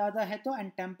oxygen ज़्यादा है तो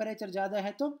and temperature ज़्यादा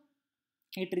है तो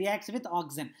it reacts with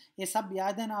oxygen. ये सब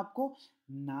याद है ना आपको?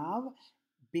 Now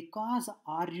because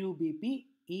RUBP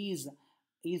is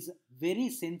very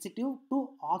sensitive to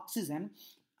oxygen,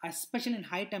 especially in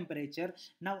high temperature.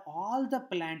 Now all the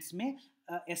plants may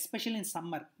especially in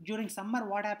summer, during summer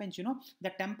what happens,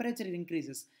 the temperature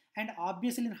increases, and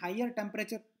obviously in higher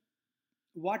temperature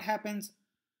what happens?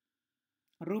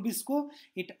 Rubisco,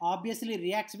 it obviously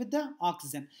reacts with the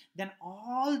oxygen. Then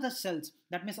all the cells,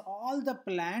 that means all the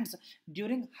plants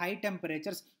during high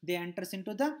temperatures, they enters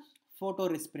into the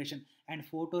photorespiration, and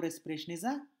photorespiration is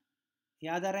a,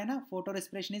 याद आ रहा है ना,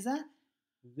 photorespiration is a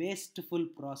wasteful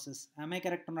process. Am I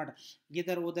correct or not?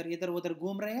 इधर उधर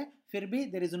घूम रहे हैं, फिर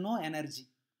भी there is no energy.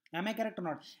 Am I correct or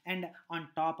not? And on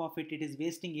top of it, it is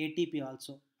wasting ATP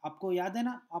also. आपको याद है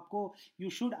ना, आपको, you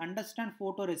should understand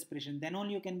photorespiration, then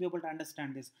only you can be able to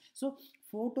understand this. So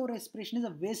photorespiration is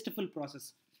a wasteful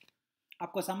process.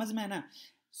 आपको समझ में है ना?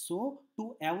 So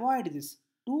to avoid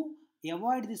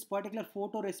this particular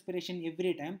photorespiration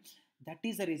every time, that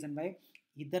is the reason why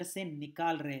इधर से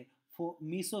निकाल रहे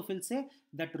mesophyll से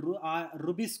that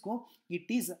Rubisco, it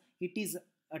is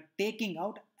taking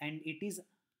out, and it is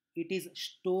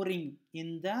storing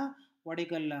in the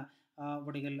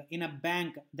in a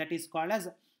bank that is called as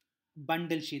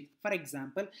bundle sheath. For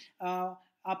example,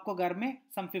 आपको घर में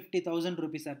some 50,000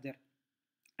 rupees are there,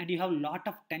 and you have lot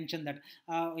of tension that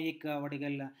एक what you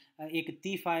call एक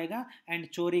thief आएगा and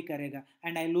चोरी करेगा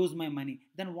and I lose my money,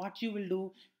 then what you will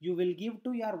do, you will give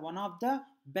to your one of the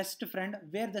best friend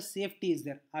where the safety is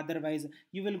there, otherwise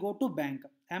you will go to bank,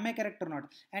 am I correct or not,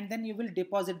 and then you will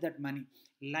deposit that money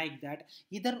like that.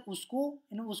 इधर उसको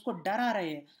उसको डर आ रहे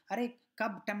है, अरे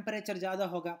कब temperature ज़्यादा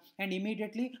होगा, and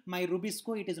immediately my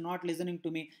rubisco it is not listening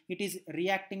to me, it is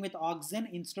reacting with oxygen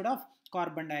instead of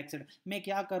carbon dioxide, मैं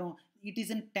क्या करूँ, it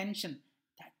is in tension.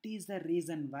 That is the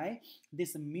reason why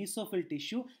this mesophyll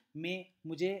tissue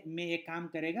मैं एक काम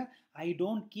करेगा, I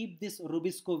don't keep this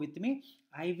rubisco with me,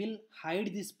 I will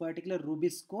hide this particular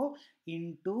rubisco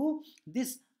into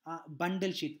this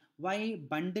bundle sheath. Why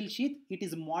bundle sheath? It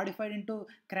is modified into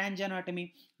Cranch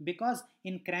anatomy, because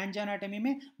in Cranch anatomy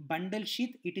में bundle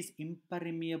sheath it is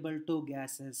impermeable to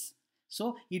gases.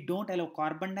 So it don't allow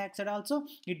carbon dioxide also,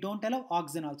 it don't allow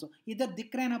oxygen also. इधर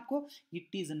दिख रहा है ना आपको, it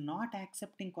is not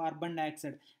accepting carbon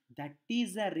dioxide. That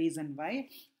is the reason why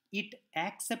it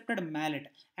accepted mallet,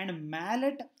 and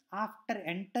mallet after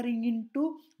entering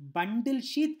into bundle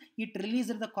sheath it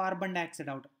released the carbon dioxide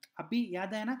out. अभी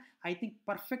याद है ना? I think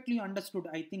perfectly understood.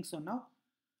 I think so now.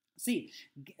 See,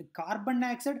 carbon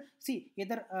dioxide, see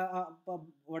इधर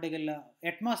what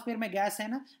atmosphere में gas है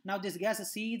ना, now this gas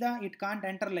सीधा it can't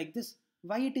enter like this.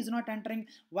 Why it is not entering?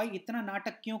 Why इतना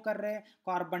नाटक क्यों कर रहे हैं?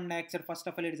 Carbon dioxide first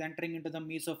of all it is entering into the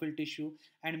mesophyll tissue,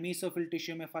 and mesophyll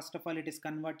tissue में first of all it is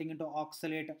converting into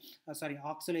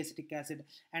oxaloacetic acid,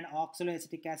 and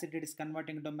oxaloacetic acid it is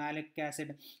converting into malic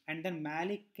acid, and then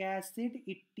malic acid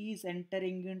it is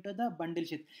entering into the bundle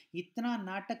sheath. इतना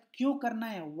नाटक क्यों करना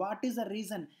है? What is the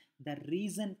reason? The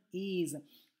reason is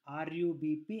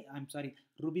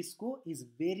Rubisco is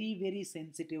very, very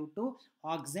sensitive to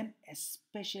oxygen,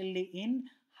 especially in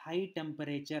high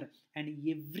temperature, and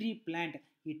every plant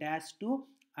it has to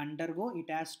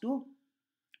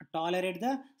tolerate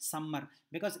the summer,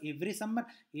 because every summer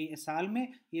साल में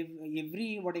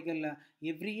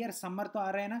every year summer तो आ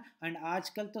रहा है ना, and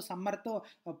आजकल तो summer तो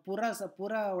पूरा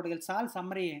साल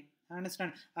summer ही है. I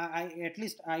understand. At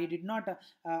least I did not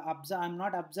observe. I'm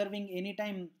not observing any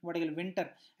time winter,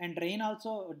 and rain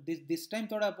also. This time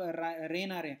thoda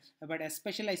rain are, but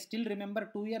especially I still remember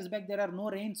 2 years back there are no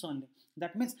rains only.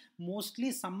 That means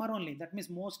mostly summer only. That means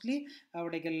mostly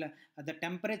the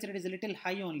temperature is a little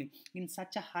high only. In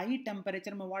such a high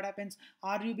temperature, what happens?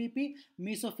 RUBP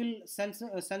mesophyll cells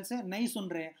नहीं सुन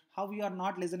रहे. How you are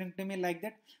not listening to me like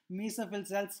that? Mesophyll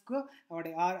cells को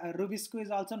Rubisco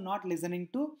is also not listening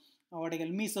to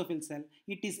mesophyll cell.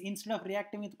 It is, instead of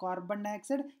reacting with carbon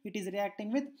dioxide, it is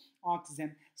reacting with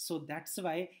oxygen. So that's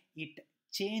why it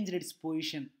changed its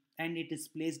position and it is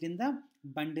placed in the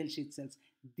bundle sheath cells.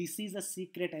 This is a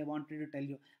secret I wanted to tell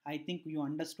you. I think you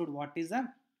understood what is the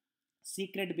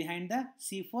secret behind the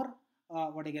C4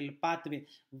 pathway.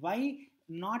 Why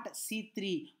not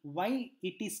C3? Why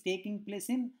it is taking place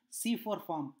in C4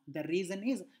 form? The reason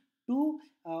is to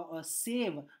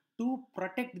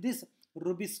protect this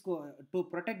Rubisco, to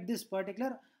protect this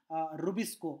particular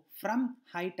Rubisco from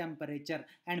high temperature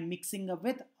and mixing up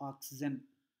with oxygen.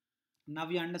 Now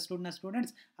you understood, na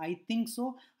students? I think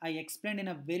so. I explained in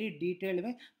a very detailed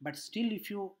way, but still if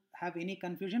you have any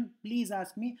confusion, please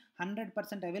ask me.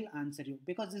 100% I will answer you,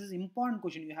 because this is important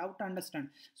question. You have to understand.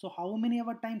 So how many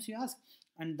ever times you ask,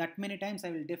 and that many times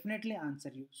I will definitely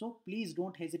answer you. So please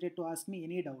don't hesitate to ask me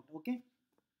any doubt. Okay.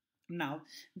 Now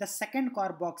the second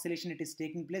carboxylation it is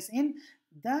taking place in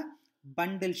the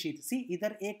bundle sheath. See,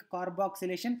 either एक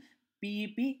carboxylation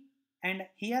PEP and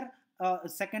here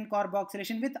second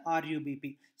carboxylation with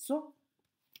RUBP. So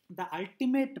the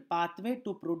ultimate pathway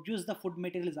to produce the food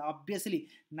material is obviously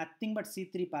nothing but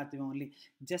C3 pathway only.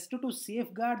 Just to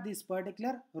safeguard this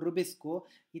particular Rubisco,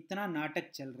 इतना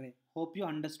नाटक चल रहे. Hope you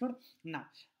understood. Now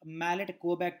mallet,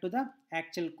 go back to the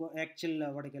actual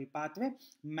pathway.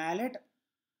 Mallet,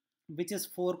 which is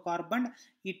 4 carbon,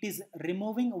 it is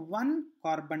removing 1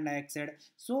 carbon dioxide.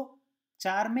 So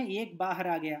 4 में एक बाहर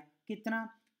आ गया, कितना?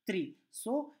 3.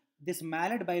 So this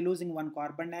mallet, by losing 1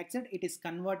 carbon dioxide, it is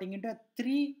converting into a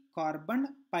 3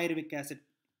 carbon pyruvic acid.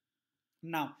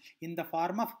 Now in the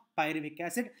form of pyruvic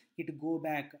acid, it go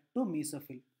back to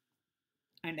mesophyll.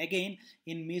 And again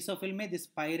in mesophyll में this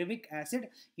pyruvic acid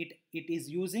it is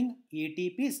using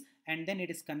ATPs, and then it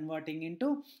is converting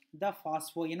into the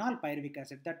phosphoenol pyruvic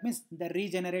acid. That means the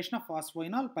regeneration of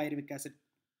phosphoenol pyruvic acid.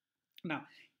 Now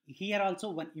here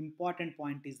also one important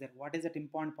point is there. What is that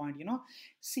important point?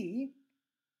 See,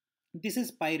 this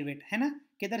is pyruvate है ना,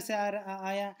 किधर से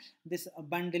आया? This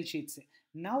bundle sheet से.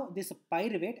 Now this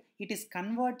pyruvate it is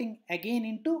converting again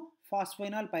into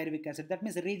phosphoenol pyruvic acid. That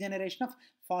means regeneration of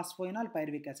phosphoenol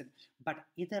pyruvic acid. But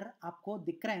इधर आपको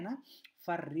दिख रहा है ना,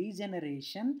 for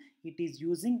regeneration it is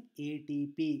using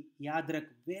ATP. याद रख,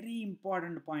 very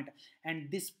important point, and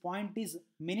this point is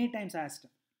many times asked.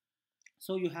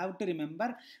 So you have to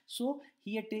remember. So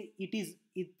here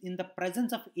in the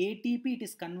presence of ATP, it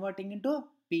is converting into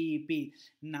PEP.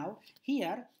 Now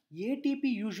here ATP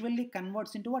usually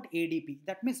converts into what? ADP.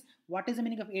 That means what is the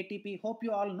meaning of ATP? Hope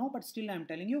you all know, but still I am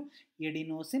telling you.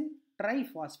 Adenosine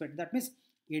triphosphate. That means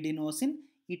adenosine,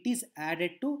 it is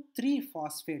added to 3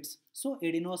 phosphates. So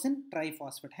adenosine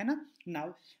triphosphate है ना.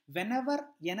 Now whenever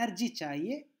energy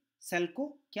चाहिए cell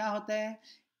को, क्या होता है?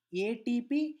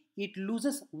 ATP it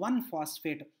loses 1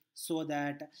 phosphate, so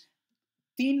that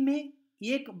 3 में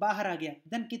 1 बाहर आ गया,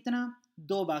 then कितना?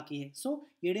 2 बाकी है, so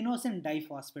adenosine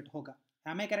diphosphate होगा.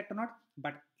 Am I correct or not?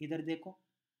 But इधर देखो,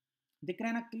 दिख रहा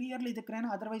है ना, क्लियरली दिख रहा है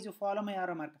ना, अदरवाइज यू फॉलो माय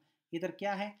आरो मार्क. इधर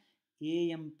क्या है?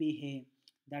 AMP है.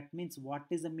 That means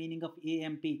what is the meaning of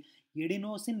AMP?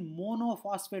 Adenosine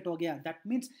monophosphate हो गया. That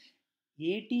means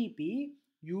ATP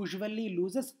usually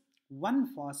loses 1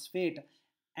 phosphate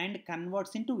and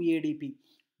converts into ADP.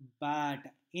 But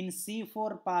in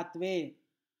C4 pathway,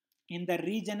 in the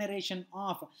regeneration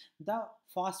of the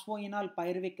phosphoenol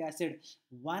pyruvic acid,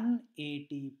 1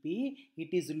 ATP, it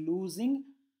is losing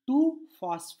 2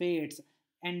 phosphates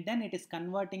and then it is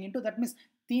converting into, that means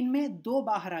 3 में 2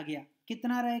 बाहर आ गया,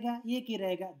 कितना रहेगा? 1 ही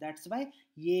रहेगा. That's why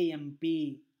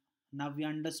AMP. Now we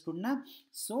understood na.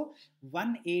 So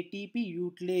 1 ATP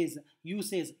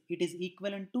usage it is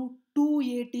equivalent to 2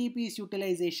 ATP's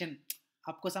utilization.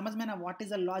 आपको समझ में ना what is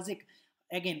the logic?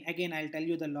 Again I'll tell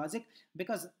you the logic,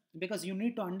 because you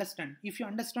need to understand. If you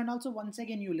understand also, once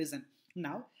again you listen.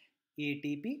 Now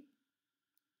ATP,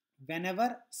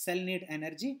 whenever cell need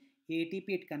energy, ATP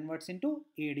it converts into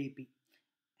ADP,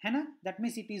 है ना. That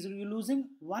means it is losing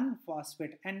 1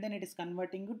 phosphate and then it is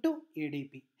converting it to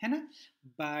ADP, है ना.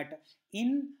 But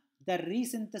in the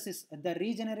resynthesis, the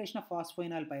regeneration of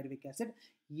phosphoenol pyruvic acid,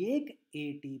 एक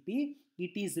ATP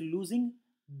it is losing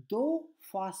 2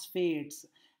 phosphates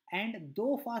and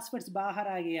 2 phosphates बाहर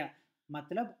आ गया.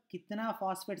 मतलब कितना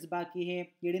phosphates बाकी है?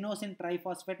 Adenosine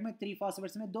triphosphate में 3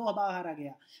 phosphates में 2 बाहर आ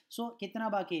गया. So कितना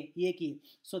बाकी है? 1 ही.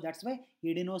 So that's why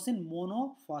adenosine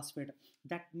monophosphate.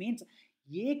 That means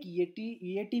एक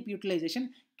ATP utilization,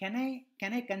 can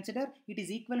I consider it is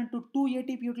equivalent to 2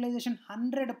 ATP utilization?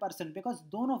 100%, because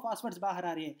दोनों phosphates बाहर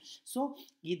आ रही है. So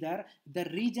इधर the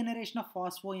regeneration of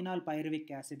phosphoenol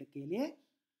pyruvic acid के लिए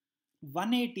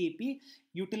 1 ATP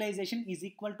utilization is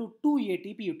equal to 2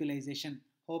 ATP utilization.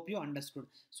 Hope you understood.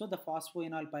 So the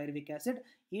phosphoenol pyruvic acid,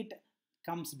 it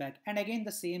comes back and again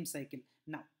the same cycle.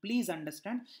 Now please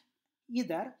understand,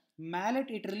 either mallet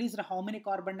it released how many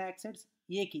carbon dioxides?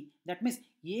 एक ही. That means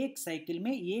एक cycle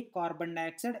में एक carbon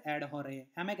dioxide add हो रहे हैं.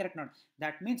 Am I correct or not?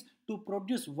 That means to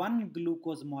produce 1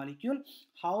 glucose molecule,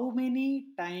 how many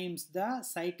times the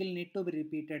cycle need to be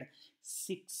repeated?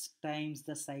 6 times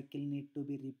the cycle need to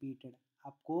be repeated.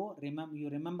 आपको you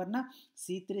remember ना,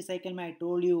 C3 cycle में I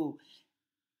told you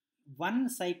 1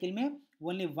 cycle में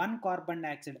only 1 carbon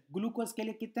dioxide. Glucose के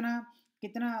लिए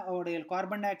कितना और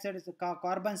carbon dioxide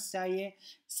carbon चाहिए?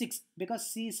 6, because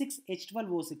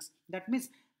C6H12O6. that means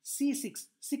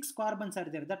six carbons are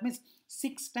there. That means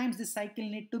 6 times this cycle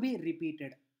need to be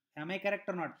repeated. Am I correct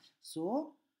or not?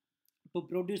 So to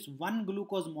produce 1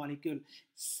 glucose molecule,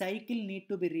 cycle need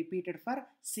to be repeated for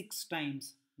 6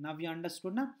 times. Now you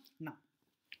understood now? Now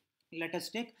let us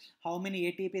take how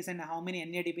many ATPs and how many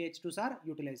NADPH2s are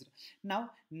utilized.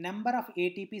 Now number of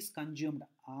ATPs consumed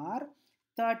are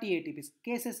 30 ATPs.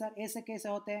 cases are ऐसे कैसे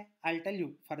होते हैं? I'll tell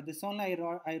you. For this only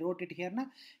I wrote it here ना.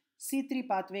 C3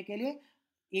 pathway के लिए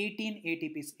 18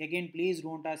 ATPs. Again please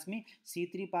don't ask me.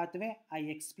 C3 pathway I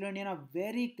explained in a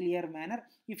very clear manner.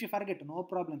 If you forget, no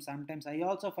problem. Sometimes I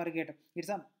also forget. It's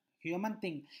a human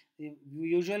thing. You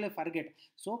usually forget.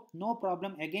 So no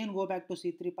problem. Again go back to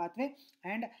C3 pathway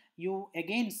and you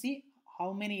again see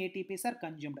how many ATPs are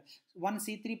consumed. One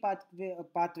C3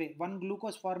 pathway, one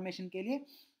glucose formation के लिए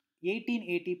 18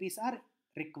 ATPs are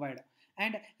required.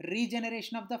 And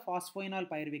regeneration of the phosphoenol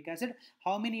pyruvic acid,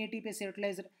 how many ATPs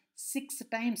utilized? 6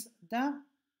 times the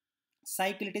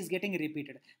cycle it is getting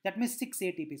repeated. That means 6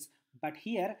 ATPs. But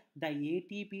here the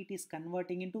ATP it is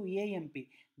converting into AMP.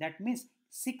 That means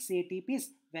 6 ATPs,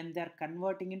 when they are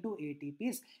converting into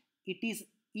ATPs, it is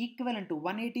equivalent to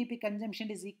 1 ATP consumption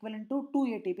is equivalent to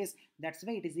 2 ATPs. That's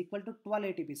why it is equal to 12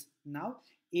 ATPs. Now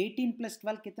 18 plus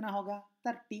 12 कितना होगा?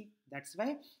 30. That's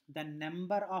why the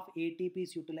number of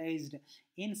ATPs utilized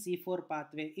in C4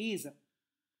 pathway is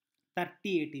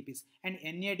 30 ATPs. And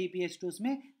NADPH2s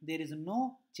में there is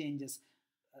no changes.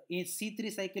 in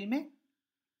C3 cycle में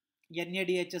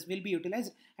NADHs will be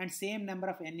utilized and same number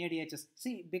of NADHs.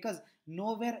 See, because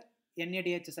nowhere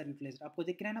NADHs are utilized. आपको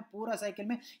दिख रहा है ना पूरा cycle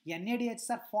में NADHs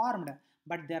are formed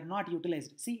but they are not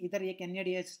utilized. See, इधर एक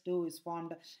NADH2 is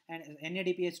formed and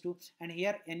NADPH2 and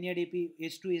here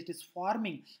NADPH2 is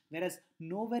forming, whereas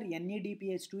nowhere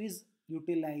NADPH2 is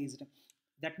utilized.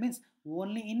 That means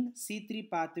only in C3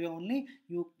 pathway only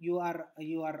you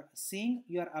are seeing,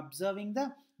 you are observing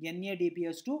the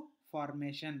NADPH2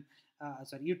 formation.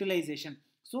 Sorry, utilization.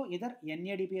 So either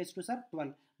NADPH2s are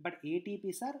 12 but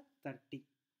ATPs are 30.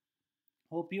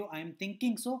 Hope I am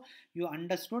thinking so you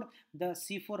understood the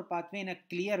C4 pathway in a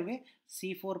clear way.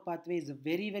 C4 pathway is a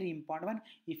very important one.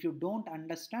 If you don't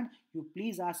understand, you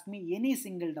please ask me any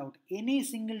single doubt. Any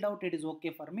single doubt, it is okay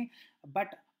for me.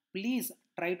 But please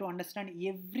try to understand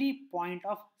every point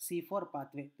of C4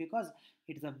 pathway because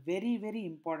it is a very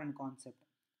important concept.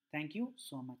 Thank you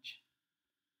so much.